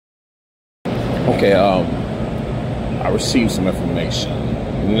Okay, I received some information,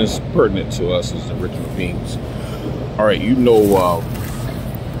 and it's pertinent to us as original beings. All right,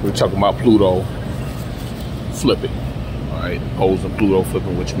 we're talking about Pluto flipping. All right, poles of Pluto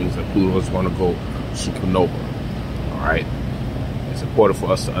flipping, which means that Pluto is going to go supernova. All right, it's important for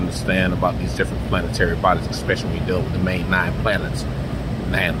us to understand about these different planetary bodies, especially when we deal with the main 9 planets.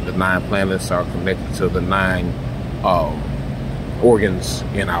 And the 9 planets are connected to the 9 organs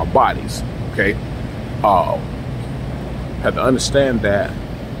in our bodies. Okay, have to understand that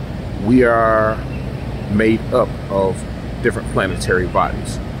we are made up of different planetary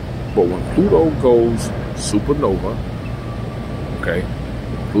bodies. But when Pluto goes supernova, okay,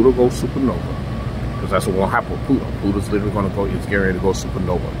 Pluto goes supernova, because that's what's going to happen with Pluto. Pluto's literally going to go, it's getting ready to go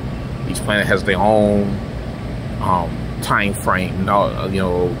supernova. Each planet has their own time frame. No, you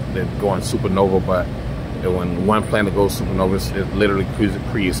know, they're going supernova, but when one planet goes supernova, it literally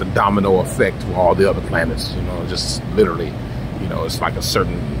creates a domino effect to all the other planets. You know, just literally, you know, it's like a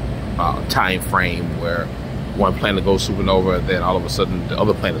certain time frame where one planet goes supernova, then all of a sudden the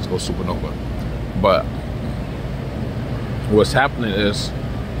other planets go supernova. But what's happening is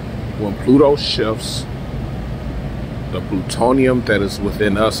when Pluto shifts, the plutonium that is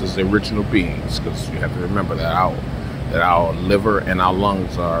within us as the original beings, because you have to remember that our liver and our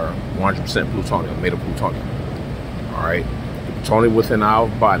lungs are 100% plutonium, made of plutonium. All right, the plutonium within our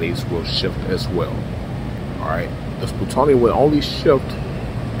bodies will shift as well. All right, this plutonium will only shift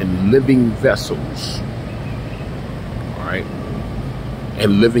in living vessels. All right,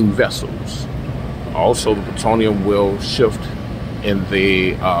 in living vessels. Also, the plutonium will shift in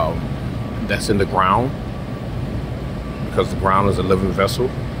the that's in the ground, because the ground is a living vessel.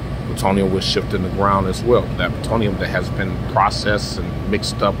 Plutonium will shift in the ground as well. That plutonium that has been processed and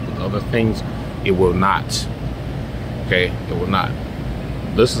mixed up with other things, it will not. Okay, it will not.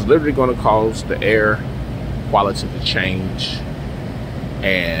 This is literally going to cause the air quality to change,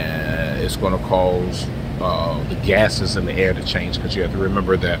 and it's going to cause the gases in the air to change, because you have to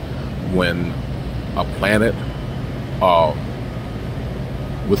remember that when a planet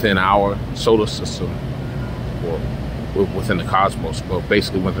within our solar system, or within the cosmos, but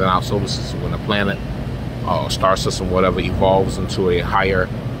basically within our solar system, when a planet, star system, whatever, evolves into a higher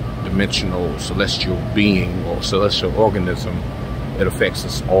dimensional celestial being or celestial organism, it affects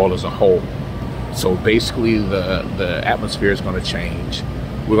us all as a whole. So basically the atmosphere is going to change.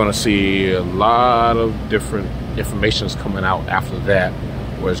 We're going to see a lot of different informations coming out after that,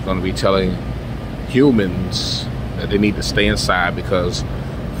 where it's going to be telling humans that they need to stay inside because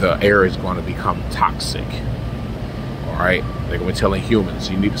the air is going to become toxic. All right, they're going to be telling humans,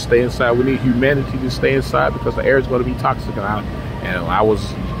 you need to stay inside. We need humanity to stay inside because the air is going to be toxic. And I was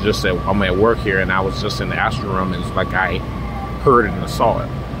just I'm at work here, and I was just in the astral room, and it's like I heard it and I saw it.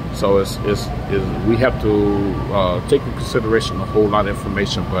 So we have to take into consideration a whole lot of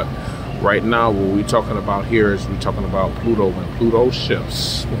information. But right now, what we're talking about here is we're talking about Pluto. When Pluto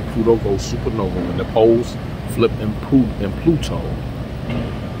shifts, when Pluto goes supernova, when the poles flip in Pluto,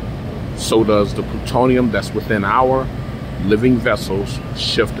 so does the plutonium that's within our living vessels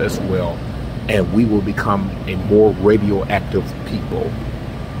shift as well, and we will become a more radioactive people.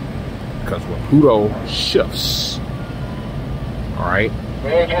 Because when Pluto shifts, all right,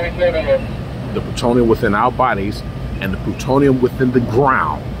 the plutonium within our bodies and the plutonium within the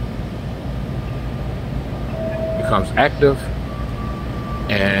ground becomes active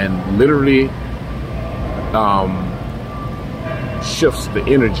and literally shifts the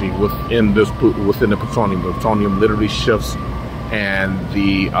energy within the plutonium. The plutonium literally shifts, and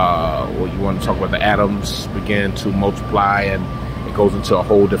the what you want to talk about, the atoms begin to multiply, and it goes into a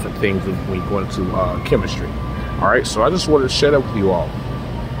whole different thing when you go into chemistry. All right, so I just wanted to share that with you all.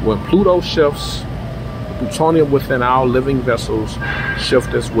 When Pluto shifts, the plutonium within our living vessels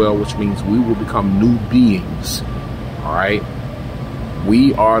shift as well, which means we will become new beings. All right,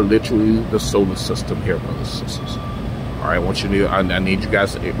 we are literally the solar system here, brothers and sisters. All right, I need you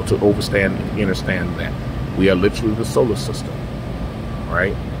guys able to understand that we are literally the solar system. All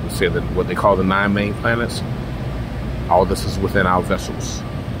right, we say that what they call the 9 main planets. All this is within our vessels.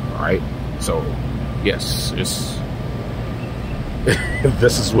 All right, so yes, it's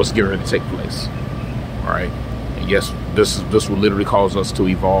this is what's getting ready to take place. All right, and yes, this will literally cause us to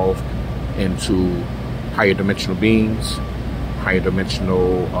evolve into higher dimensional beings, higher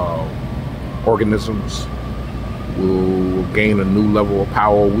dimensional organisms. We'll gain a new level of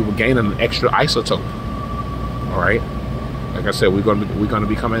power. We will gain an extra isotope. All right, like I said, we're gonna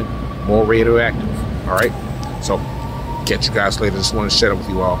be becoming more radioactive. All right, so catch you guys later. Just want to share it with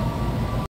you all.